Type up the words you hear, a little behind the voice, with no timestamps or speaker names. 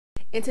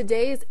In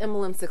today's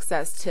MLM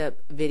success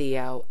tip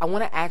video, I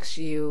want to ask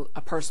you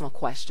a personal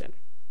question.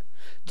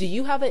 Do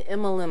you have an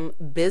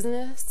MLM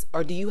business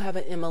or do you have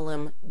an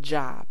MLM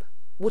job?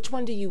 Which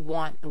one do you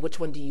want and which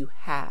one do you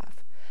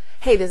have?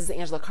 Hey, this is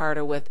Angela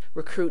Carter with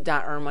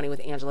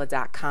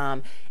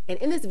recruit.earnmoneywithangela.com. And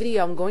in this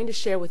video, I'm going to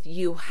share with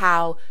you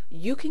how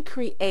you can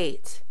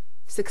create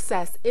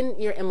success in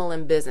your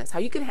MLM business, how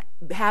you can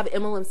have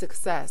MLM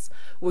success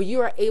where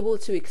you are able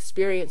to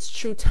experience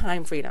true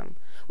time freedom,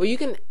 where you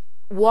can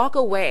walk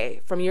away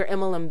from your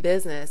MLM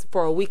business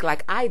for a week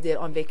like I did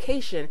on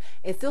vacation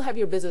and still have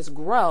your business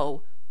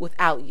grow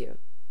without you.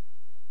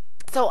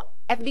 So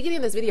at the beginning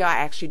of this video, I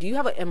asked you, do you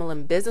have an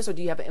MLM business or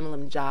do you have an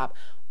MLM job?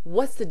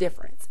 What's the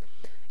difference?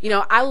 You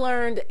know, I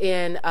learned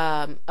in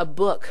a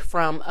book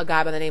from a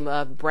guy by the name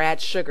of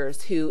Brad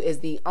Sugars, who is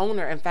the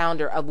owner and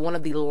founder of one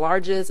of the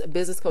largest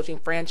business coaching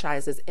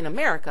franchises in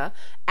America,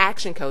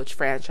 Action Coach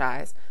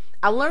franchise.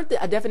 I learned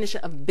a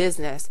definition of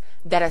business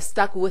that has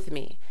stuck with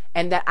me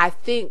and that I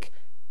think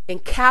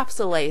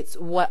encapsulates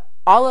what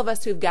all of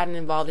us who've gotten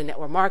involved in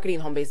network marketing,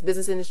 home-based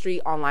business industry,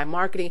 online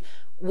marketing,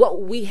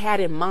 what we had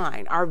in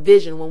mind, our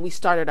vision when we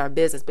started our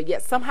business. But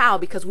yet somehow,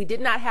 because we did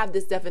not have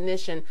this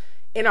definition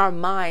in our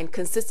mind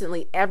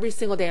consistently every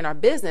single day in our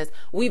business,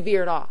 we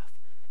veered off.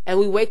 And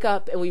we wake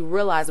up and we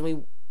realize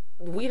and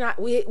we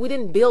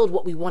didn't build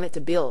what we wanted to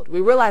build.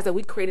 We realized that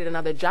we created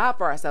another job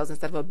for ourselves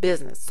instead of a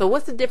business. So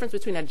what's the difference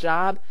between a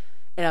job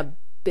and a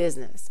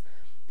business?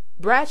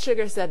 Brad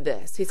Sugar said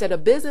this. He said, a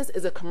business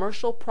is a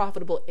commercial,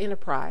 profitable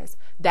enterprise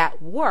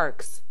that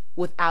works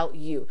without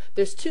you.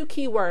 There's two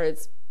key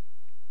words,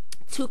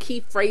 two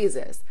key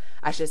phrases,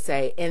 I should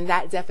say, in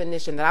that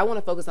definition that I want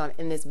to focus on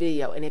in this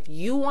video. And if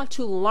you want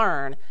to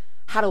learn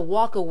how to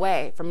walk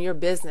away from your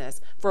business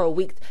for a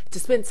week to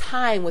spend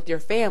time with your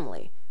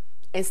family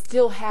and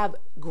still have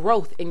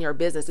growth in your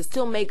business, to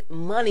still make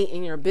money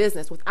in your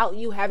business without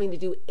you having to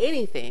do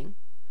anything,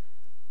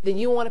 then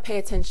you want to pay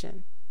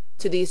attention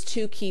to these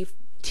two key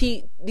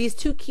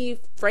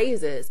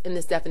phrases in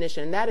this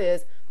definition, and that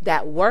is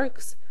that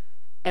works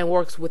and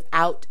works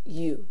without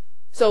you.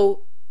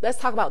 So let's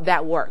talk about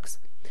that works.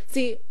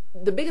 See,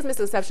 the biggest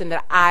misconception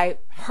that I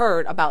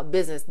heard about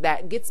business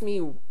that gets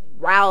me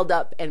riled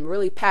up and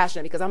really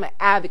passionate, because I'm an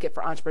advocate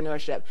for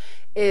entrepreneurship,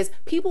 is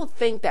people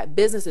think that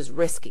business is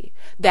risky,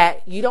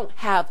 that you don't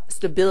have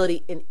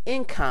stability in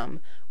income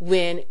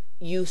when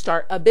you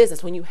start a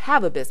business, when you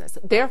have a business.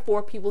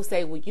 Therefore, people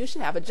say, well, you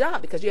should have a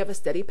job because you have a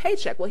steady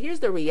paycheck. Well,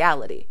 here's the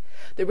reality.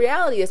 The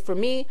reality is, for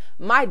me,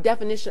 my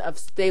definition of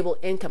stable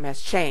income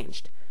has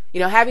changed.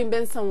 You know, having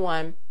been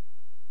someone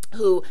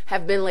who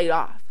have been laid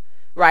off,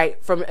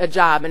 right, from a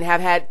job and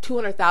have had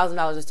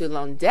 $200,000 in student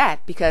loan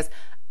debt because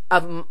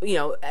of, you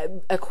know,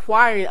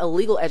 acquiring a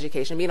legal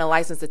education, being a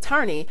licensed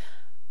attorney,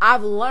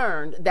 I've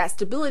learned that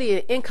stability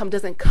in income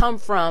doesn't come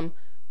from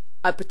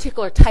a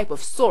particular type of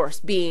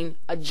source, being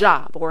a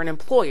job or an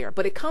employer,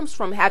 but it comes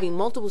from having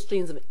multiple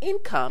streams of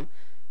income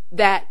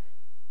that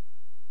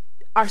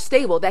are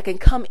stable, that can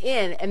come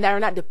in and that are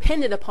not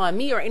dependent upon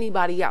me or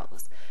anybody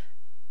else.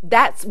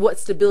 That's what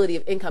stability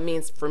of income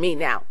means for me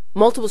now.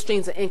 Multiple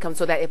streams of income,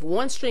 so that if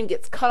one stream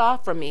gets cut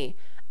off from me,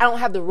 I don't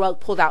have the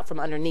rug pulled out from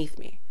underneath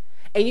me.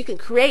 And you can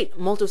create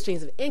multiple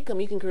streams of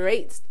income. You can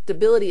create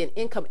stability and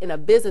income in a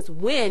business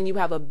when you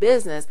have a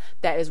business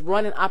that is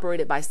run and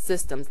operated by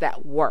systems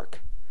that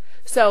work.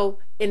 So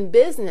in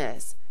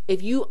business,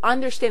 if you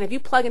understand, if you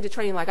plug into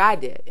training like I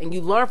did, and you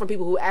learn from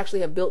people who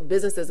actually have built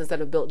businesses instead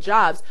of built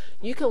jobs,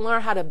 you can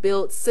learn how to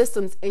build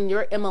systems in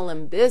your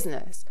MLM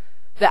business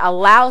that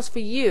allows for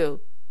you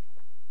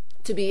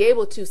to be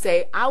able to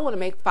say, I want to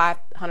make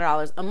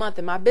 $500 a month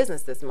in my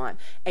business this month.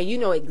 And you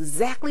know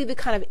exactly the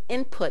kind of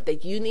input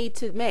that you need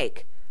to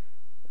make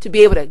to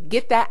be able to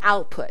get that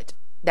output,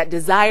 that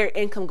desired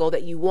income goal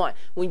that you want.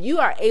 When you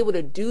are able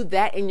to do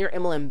that in your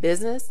MLM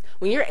business,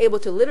 when you're able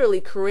to literally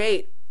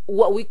create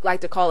what we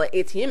like to call an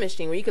ATM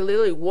machine, where you can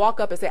literally walk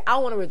up and say, I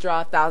want to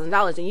withdraw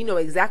 $1,000, and you know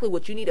exactly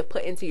what you need to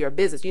put into your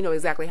business. You know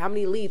exactly how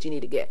many leads you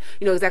need to get.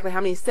 You know exactly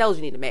how many sales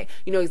you need to make.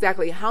 You know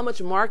exactly how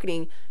much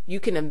marketing you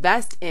can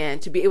invest in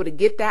to be able to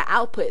get that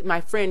output.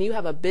 My friend, you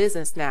have a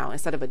business now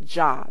instead of a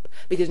job,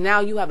 because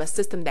now you have a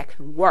system that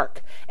can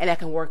work, and that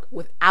can work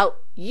without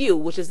you,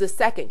 which is the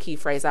second key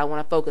phrase I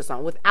want to focus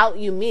on. Without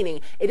you, meaning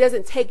it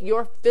doesn't take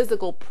your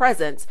physical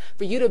presence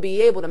for you to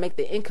be able to make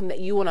the income that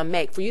you want to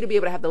make, for you to be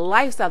able to have the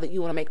lifestyle that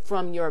you want to make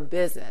from your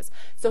business.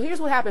 So here's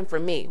what happened for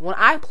me. When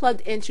I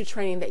plugged into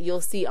training that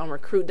you'll see on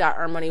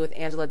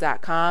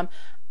recruit.earnmoneywithangela.com,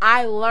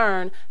 I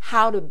learned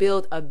how to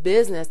build a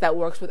business that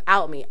works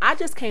without me. I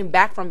just came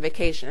back from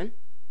vacation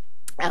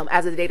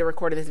as of the date of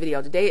recording this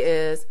video. Today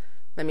is,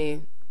 let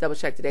me double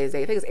check today's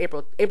date. I think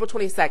it's April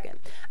 22nd.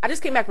 I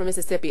just came back from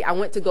Mississippi. I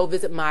went to go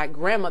visit my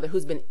grandmother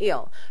who's been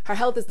ill. Her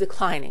health is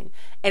declining.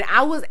 And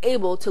I was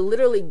able to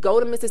literally go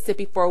to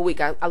Mississippi for a week.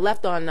 I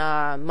left on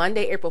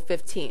Monday, April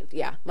 15th.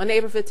 Yeah, Monday,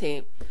 April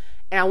 15th.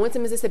 And I went to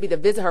Mississippi to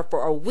visit her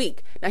for a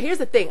week. Now, here's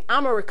the thing.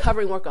 I'm a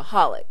recovering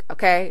workaholic,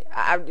 okay?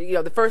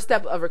 The first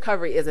step of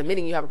recovery is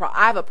admitting you have a problem.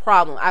 I have a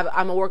problem.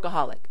 I'm a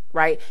workaholic,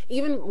 right?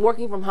 Even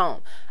working from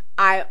home.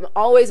 I'm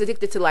always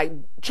addicted to like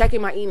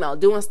checking my email,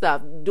 doing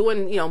stuff,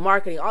 doing,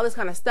 marketing, all this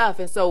kind of stuff.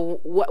 And so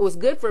what was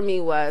good for me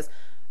was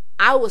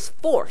I was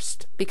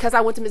forced, because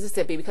I went to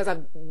Mississippi, because I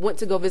went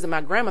to go visit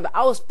my grandmother,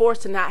 I was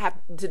forced to not have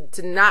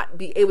to not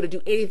be able to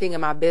do anything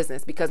in my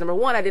business, because number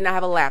one, I did not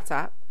have a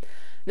laptop.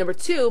 Number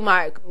two,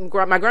 my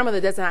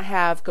grandmother does not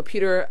have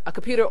a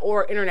computer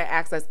or internet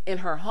access in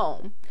her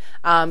home.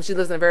 She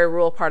lives in a very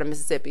rural part of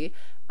Mississippi,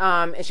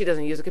 and she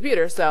doesn't use a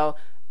computer. So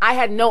I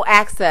had no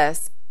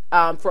access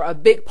for a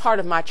big part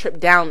of my trip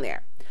down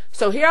there.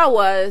 So here I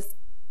was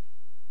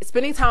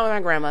spending time with my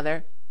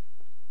grandmother,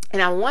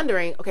 and I'm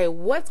wondering, okay,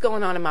 what's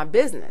going on in my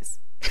business?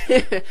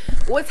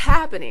 What's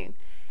happening?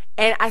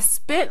 And I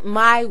spent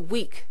my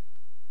week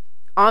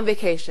on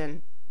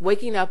vacation,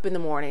 waking up in the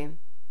morning,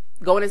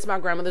 going into my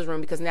grandmother's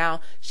room, because now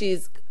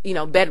she's,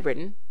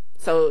 bedridden,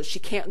 so she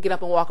can't get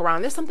up and walk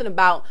around. There's something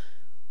about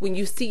when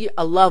you see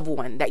a loved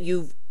one that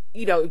you've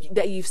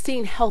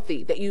seen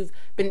healthy, that you've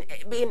been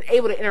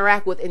able to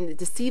interact with, and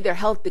to see their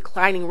health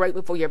declining right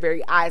before your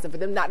very eyes, and for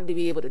them not to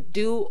be able to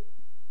do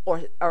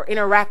or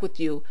interact with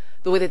you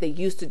the way that they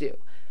used to do.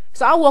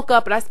 So I woke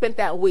up and I spent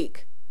that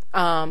week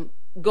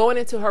going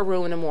into her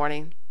room in the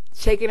morning,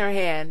 shaking her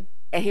hand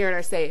and hearing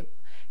her say,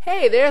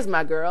 "Hey, there's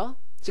my girl."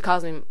 She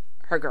calls me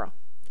her girl.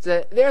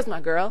 So, "There's my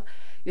girl."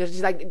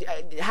 She's like,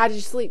 "How did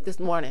you sleep this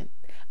morning?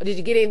 Or did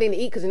you get anything to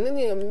eat?" Because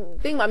the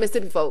thing about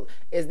Mississippi folk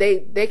is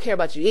they care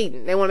about you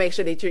eating. They want to make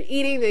sure that you're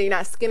eating, that you're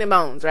not skin and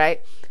bones,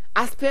 right?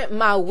 I spent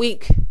my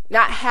week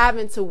not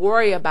having to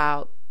worry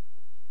about,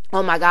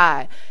 oh my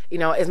God,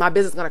 is my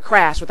business going to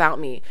crash without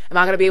me? Am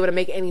I going to be able to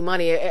make any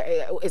money?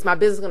 Is my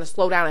business going to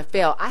slow down and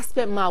fail? I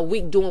spent my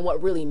week doing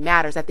what really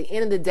matters. At the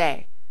end of the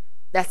day,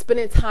 that's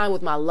spending time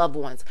with my loved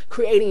ones,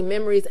 creating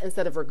memories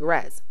instead of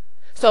regrets.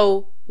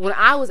 So when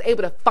I was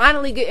able to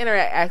finally get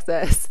internet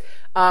access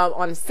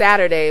on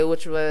Saturday,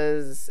 which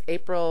was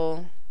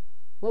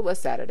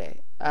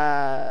Saturday?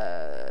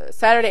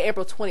 Saturday,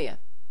 April 20th.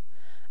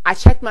 I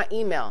checked my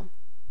email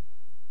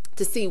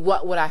to see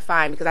what would I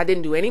find, because I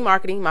didn't do any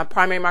marketing. My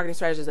primary marketing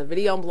strategy is a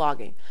video and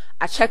blogging.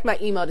 I checked my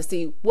email to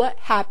see what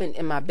happened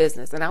in my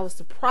business, and I was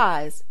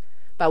surprised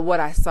by what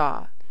I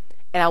saw.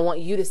 And I want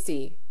you to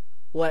see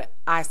what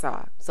I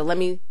saw. So let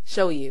me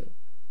show you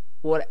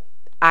what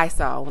I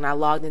saw when I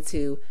logged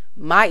into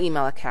my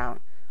email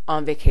account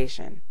on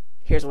vacation.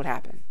 Here's what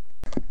happened.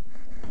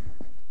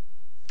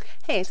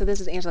 Hey, so this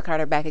is Angela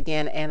Carter back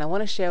again, and I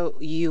want to show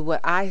you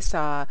what I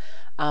saw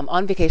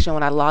on vacation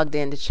when I logged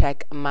in to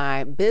check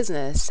my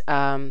business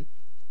email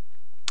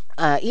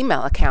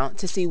account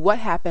to see what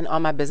happened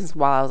on my business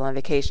while I was on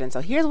vacation.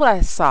 So here's what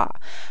I saw.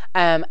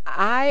 Let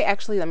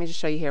me just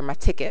show you here my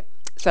ticket.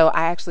 So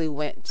I actually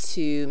went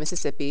to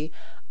Mississippi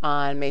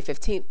on May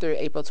 15th through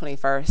April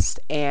 21st,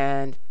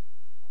 and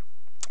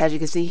as you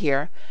can see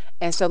here.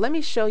 And so let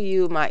me show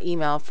you my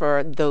email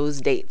for those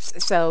dates.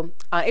 So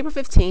on April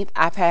 15th,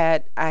 I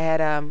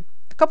had a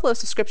couple of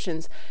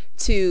subscriptions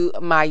to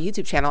my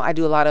YouTube channel. I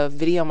do a lot of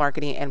video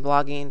marketing and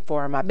blogging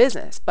for my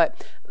business.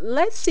 But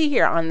let's see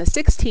here on the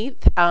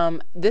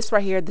 16th, this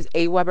right here, this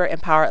AWeber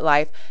Empowered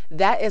Life,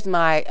 that is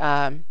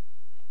my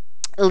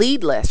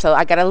lead list. So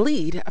I got a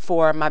lead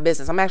for my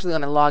business. I'm actually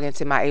going to log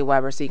into my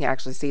AWeber so you can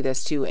actually see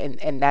this too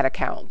in that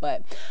account.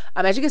 But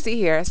as you can see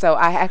here, so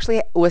I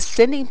actually was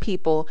sending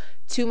people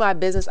to my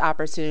business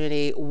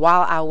opportunity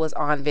while I was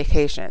on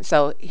vacation.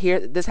 So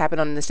here, this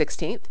happened on the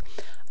 16th.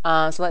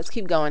 So let's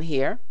keep going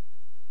here,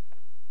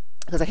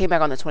 because I came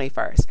back on the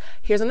 21st.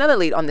 Here's another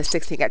lead on the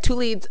 16th. Got two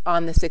leads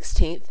on the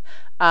 16th,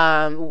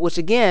 which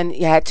again,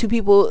 you had two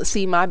people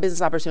see my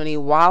business opportunity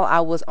while I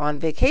was on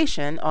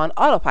vacation on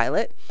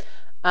autopilot.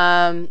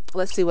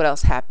 Let's see what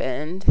else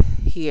happened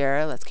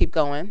here. Let's keep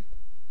going.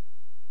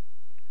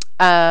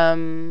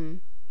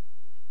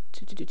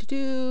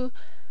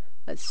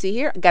 Let's see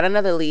here. Got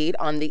another lead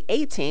on the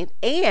 18th,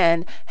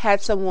 and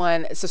had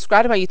someone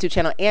subscribe to my YouTube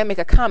channel and make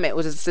a comment,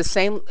 which is the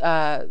same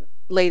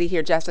lady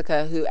here,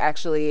 Jessica, who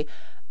actually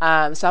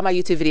saw my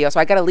YouTube video. So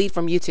I got a lead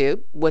from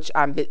YouTube, which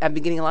I've been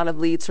getting a lot of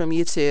leads from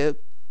YouTube.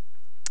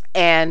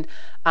 And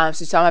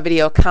she saw my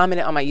video,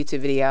 commented on my YouTube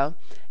video.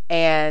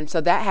 And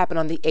so that happened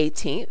on the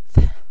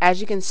 18th. As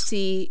you can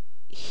see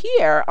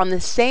here, on the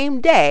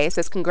same day, it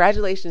says,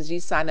 "Congratulations, you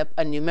signed up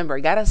a new member."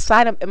 Got to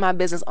sign up in my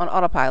business on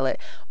autopilot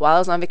while I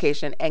was on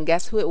vacation. And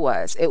guess who it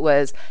was? It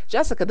was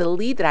Jessica, the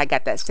lead that I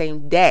got that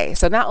same day.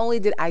 So not only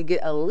did I get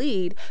a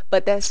lead,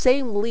 but that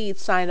same lead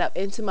signed up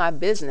into my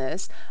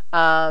business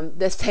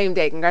the same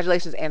day.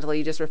 Congratulations, Angela,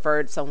 you just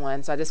referred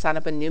someone. So I just signed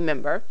up a new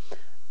member.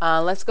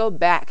 Let's go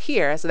back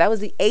here. So that was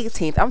the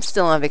 18th. I'm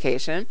still on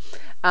vacation.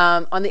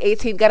 On the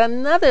 18th, got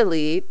another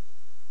lead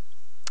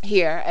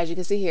here, as you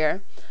can see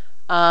here.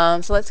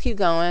 So let's keep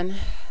going.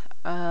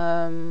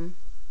 The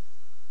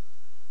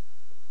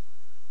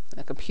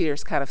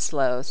computer's kind of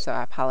slow, so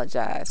I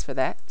apologize for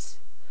that.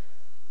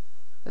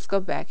 Let's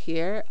go back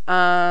here.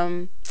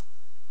 I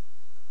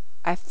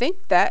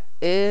think that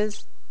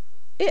is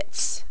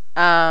it.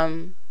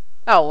 Oh,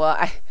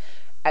 well,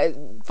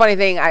 Funny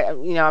thing,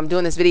 I'm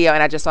doing this video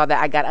and I just saw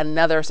that I got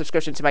another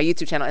subscription to my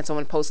YouTube channel, and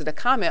someone posted a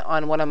comment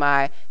on one of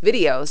my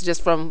videos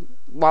just from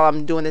while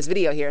I'm doing this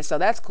video here. So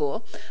that's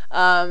cool.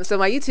 So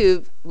my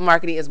YouTube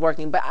marketing is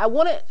working, but I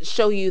want to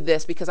show you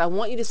this because I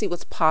want you to see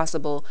what's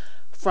possible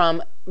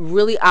from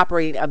really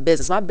operating a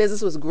business. My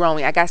business was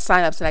growing. I got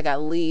signups and I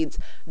got leads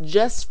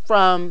just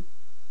from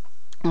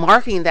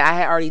marketing that I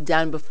had already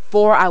done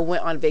before I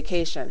went on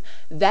vacation.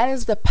 That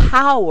is the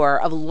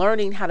power of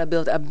learning how to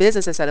build a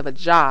business instead of a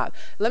job.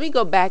 Let me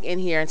go back in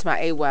here into my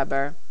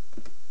Aweber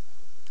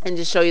and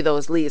just show you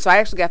those leads. So I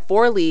actually got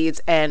 4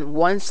 leads and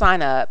 1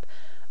 sign up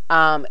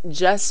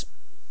just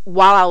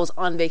while I was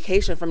on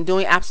vacation from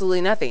doing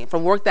absolutely nothing,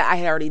 from work that I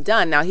had already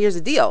done. Now here's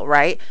the deal,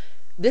 right?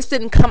 This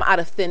didn't come out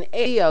of thin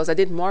air. I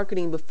did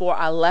marketing before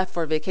I left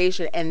for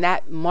vacation, and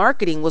that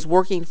marketing was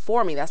working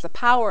for me. That's the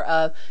power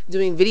of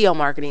doing video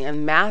marketing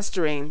and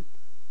mastering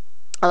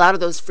a lot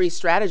of those free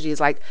strategies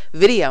like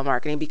video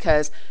marketing,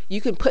 because you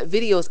can put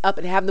videos up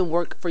and have them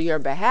work for your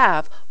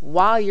behalf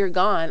while you're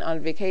gone on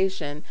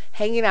vacation,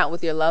 hanging out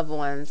with your loved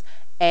ones,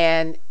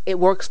 and it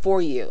works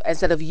for you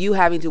instead of you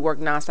having to work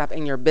nonstop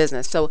in your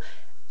business. So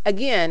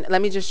again,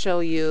 let me just show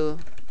you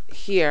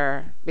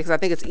here because I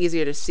think it's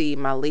easier to see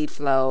my lead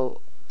flow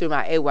through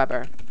my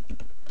Aweber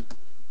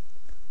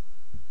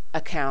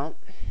account.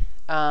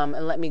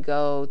 And let me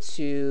go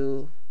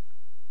to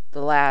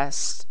the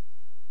last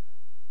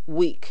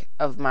week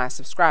of my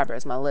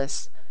subscribers, my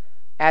list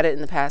added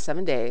in the past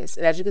 7 days.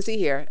 And as you can see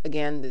here,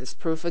 again, this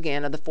proof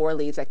again of the 4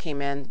 leads that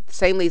came in,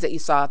 same leads that you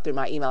saw through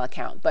my email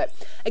account. But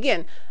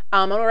again,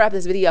 I'm going to wrap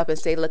this video up and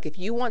say, look, if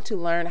you want to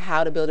learn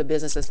how to build a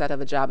business instead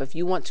of a job, if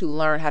you want to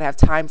learn how to have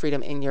time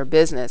freedom in your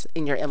business,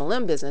 in your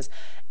MLM business,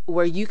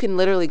 where you can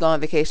literally go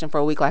on vacation for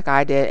a week like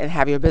I did and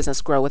have your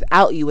business grow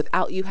without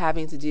you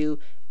having to do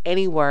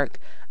any work,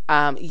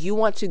 you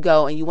want to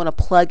go and you want to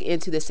plug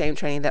into the same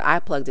training that I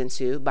plugged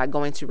into by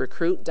going to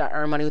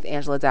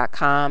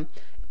recruit.earnmoneywithangela.com,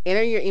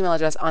 enter your email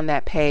address on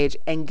that page,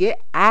 and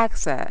get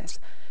access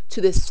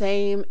to the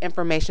same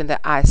information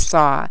that I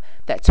saw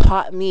that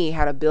taught me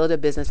how to build a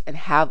business and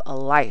have a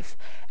life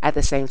at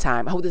the same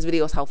time. I hope this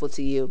video was helpful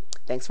to you.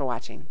 Thanks for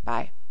watching.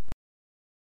 Bye.